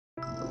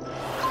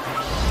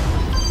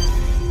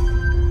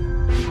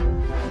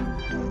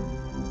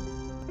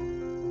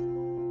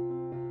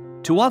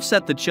To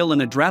offset the chill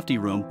in a drafty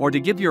room or to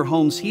give your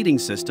home's heating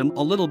system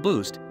a little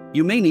boost,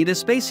 you may need a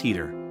space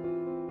heater.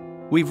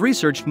 We've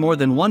researched more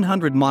than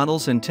 100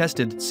 models and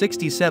tested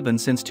 67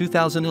 since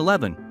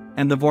 2011,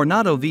 and the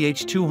Vornado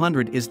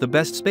VH200 is the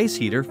best space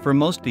heater for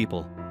most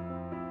people.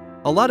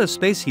 A lot of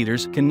space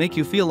heaters can make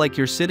you feel like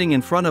you're sitting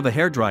in front of a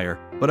hairdryer,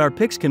 but our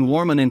picks can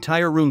warm an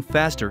entire room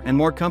faster and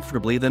more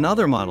comfortably than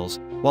other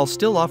models, while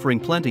still offering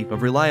plenty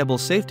of reliable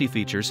safety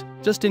features,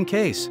 just in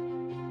case.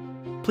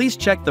 Please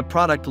check the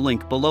product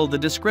link below the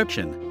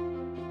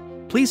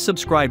description. Please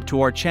subscribe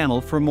to our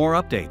channel for more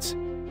updates.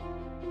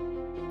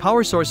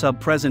 Powersourcehub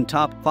Present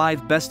Top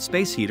 5 Best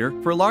Space Heater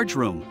for Large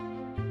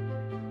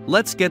Room.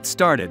 Let's get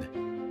started.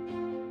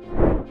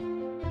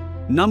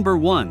 Number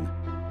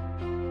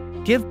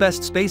 1.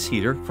 GiveBest Space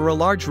Heater for a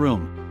large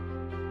room.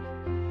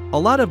 A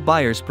lot of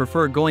buyers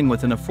prefer going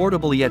with an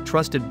affordable yet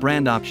trusted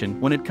brand option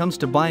when it comes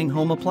to buying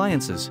home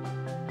appliances.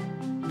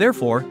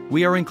 Therefore,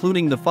 we are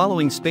including the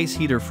following space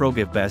heater from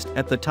GiveBest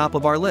at the top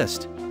of our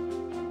list.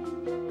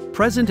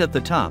 Present at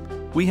the top,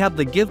 we have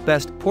the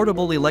GiveBest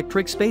Portable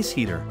Electric Space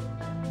Heater.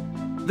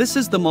 This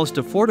is the most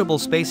affordable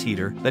space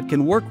heater that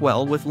can work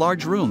well with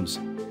large rooms.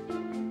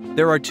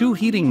 There are two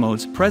heating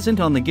modes present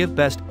on the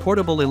GiveBest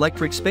Portable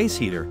Electric Space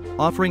Heater,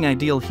 offering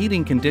ideal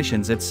heating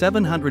conditions at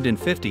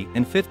 750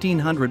 and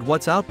 1500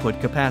 watts output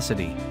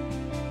capacity.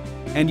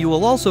 And you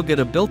will also get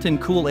a built-in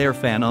cool air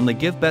fan on the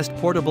GiveBest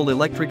Portable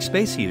Electric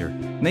Space Heater,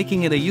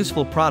 making it a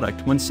useful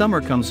product when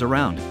summer comes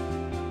around.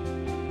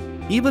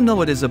 Even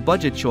though it is a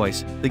budget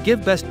choice, the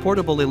GiveBest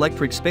Portable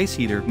Electric Space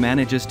Heater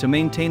manages to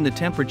maintain the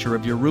temperature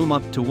of your room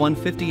up to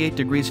 158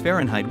 degrees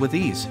Fahrenheit with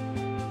ease.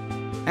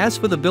 As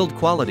for the build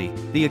quality,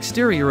 the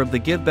exterior of the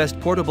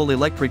GiveBest Portable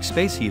Electric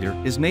Space Heater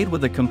is made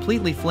with a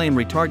completely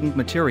flame-retardant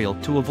material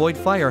to avoid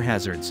fire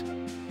hazards.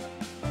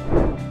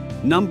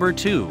 Number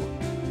 2.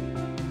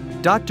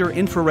 Dr.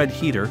 Infrared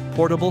Heater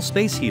Portable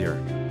Space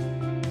Heater.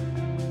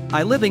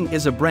 iLiving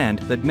is a brand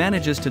that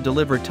manages to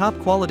deliver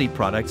top-quality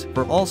products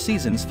for all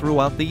seasons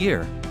throughout the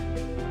year.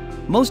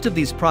 Most of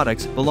these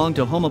products belong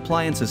to home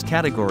appliances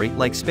category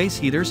like space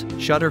heaters,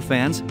 shutter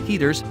fans,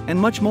 heaters, and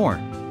much more.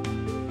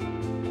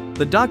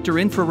 The Dr.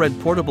 Infrared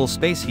Portable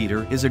Space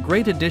Heater is a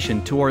great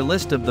addition to our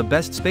list of the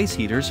best space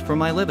heaters from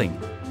iLiving.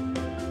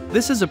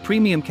 This is a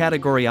premium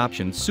category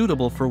option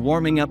suitable for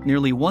warming up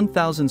nearly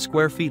 1,000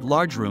 square feet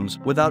large rooms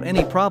without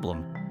any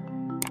problem.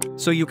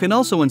 So you can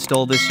also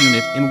install this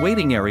unit in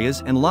waiting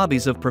areas and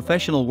lobbies of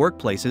professional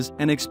workplaces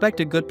and expect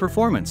a good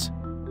performance.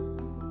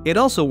 It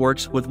also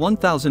works with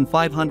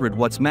 1,500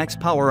 watts max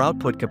power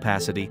output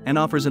capacity and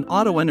offers an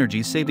auto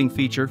energy saving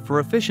feature for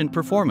efficient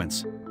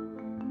performance.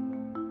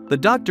 The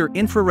Dr.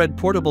 Infrared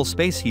Portable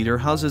Space Heater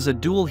houses a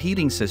dual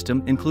heating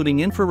system including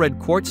infrared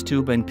quartz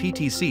tube and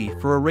PTC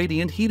for a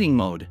radiant heating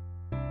mode.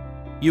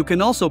 You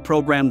can also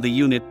program the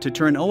unit to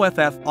turn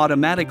OFF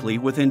automatically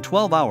within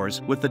 12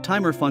 hours with the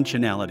timer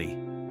functionality.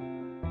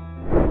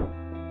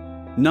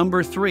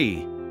 Number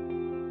 3.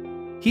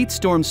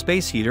 HeatStorm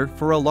Space Heater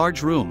for a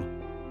large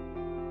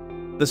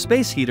room. The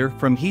space heater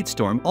from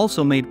HeatStorm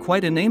also made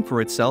quite a name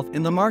for itself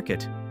in the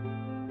market.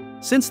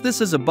 Since this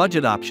is a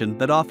budget option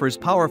that offers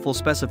powerful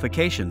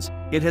specifications,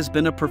 it has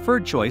been a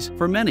preferred choice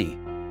for many.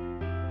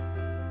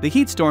 The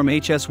HeatStorm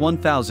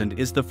HS1000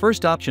 is the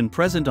first option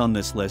present on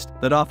this list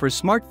that offers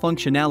smart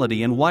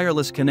functionality and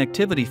wireless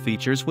connectivity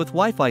features with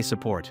Wi-Fi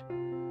support.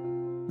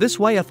 This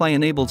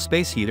Wi-Fi-enabled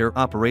space heater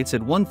operates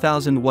at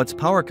 1,000 watts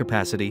power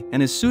capacity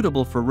and is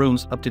suitable for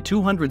rooms up to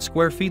 200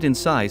 square feet in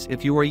size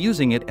if you are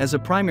using it as a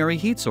primary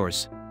heat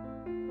source.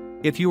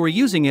 If you are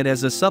using it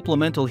as a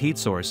supplemental heat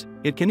source,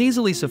 it can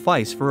easily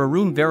suffice for a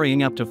room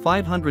varying up to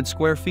 500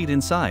 square feet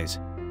in size.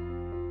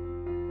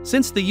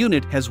 Since the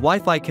unit has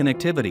Wi-Fi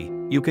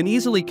connectivity, you can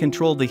easily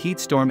control the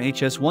HeatStorm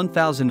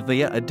HS1000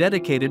 via a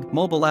dedicated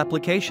mobile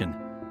application.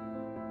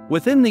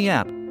 Within the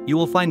app, you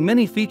will find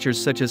many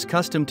features such as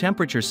custom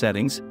temperature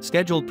settings,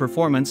 scheduled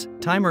performance,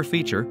 timer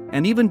feature,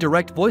 and even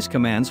direct voice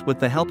commands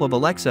with the help of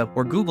Alexa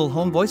or Google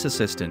Home Voice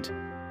Assistant.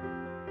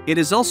 It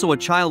is also a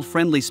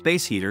child-friendly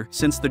space heater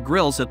since the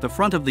grills at the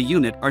front of the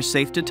unit are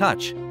safe to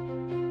touch.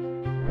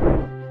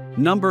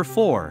 Number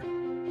 4.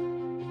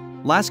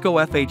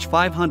 Lasko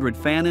FH500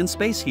 Fan and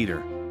Space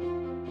Heater.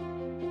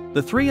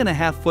 The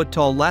 3.5-foot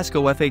tall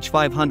Lasko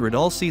FH500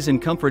 all-season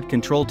comfort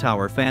control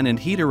tower fan and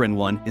heater in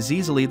one is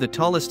easily the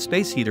tallest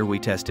space heater we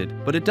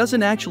tested, but it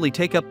doesn't actually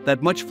take up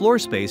that much floor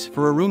space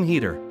for a room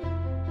heater.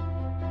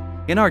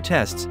 In our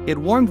tests, it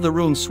warmed the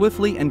room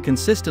swiftly and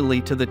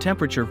consistently to the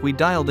temperature we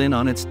dialed in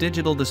on its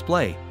digital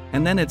display,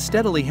 and then it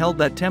steadily held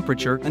that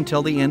temperature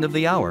until the end of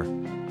the hour.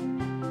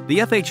 The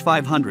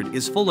FH500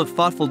 is full of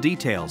thoughtful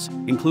details,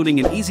 including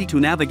an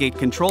easy-to-navigate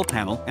control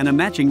panel and a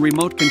matching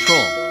remote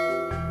control.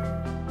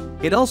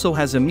 It also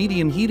has a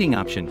medium heating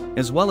option,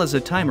 as well as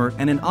a timer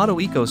and an auto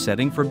eco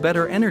setting for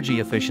better energy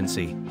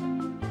efficiency.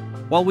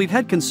 While we've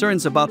had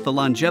concerns about the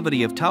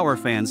longevity of tower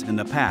fans in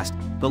the past,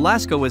 the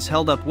Lasko has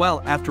held up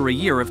well after a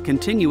year of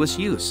continuous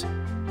use.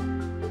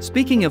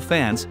 Speaking of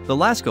fans, the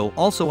Lasko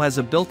also has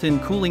a built-in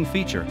cooling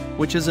feature,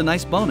 which is a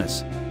nice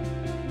bonus.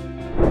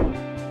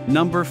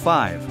 Number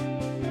 5.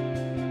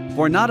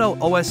 Vornado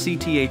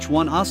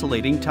OSCTH1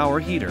 Oscillating Tower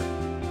Heater.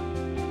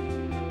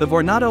 The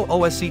Vornado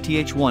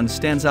OSCTH1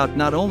 stands out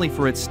not only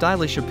for its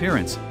stylish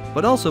appearance,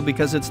 but also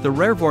because it's the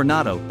rare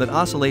Vornado that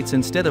oscillates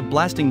instead of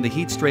blasting the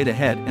heat straight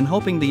ahead and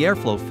hoping the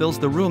airflow fills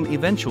the room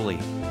eventually.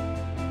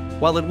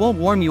 While it won't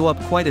warm you up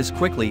quite as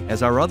quickly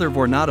as our other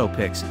Vornado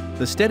picks,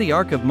 the steady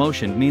arc of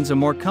motion means a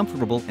more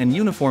comfortable and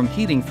uniform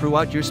heating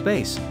throughout your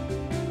space.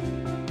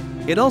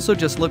 It also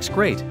just looks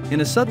great,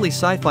 in a subtly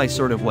sci-fi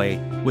sort of way,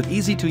 with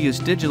easy-to-use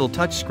digital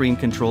touchscreen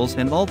controls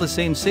and all the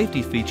same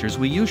safety features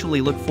we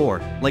usually look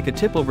for, like a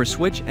tip-over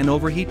switch and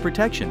overheat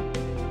protection.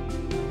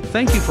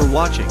 Thank you for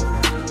watching.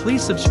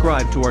 Please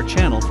subscribe to our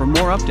channel for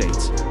more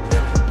updates.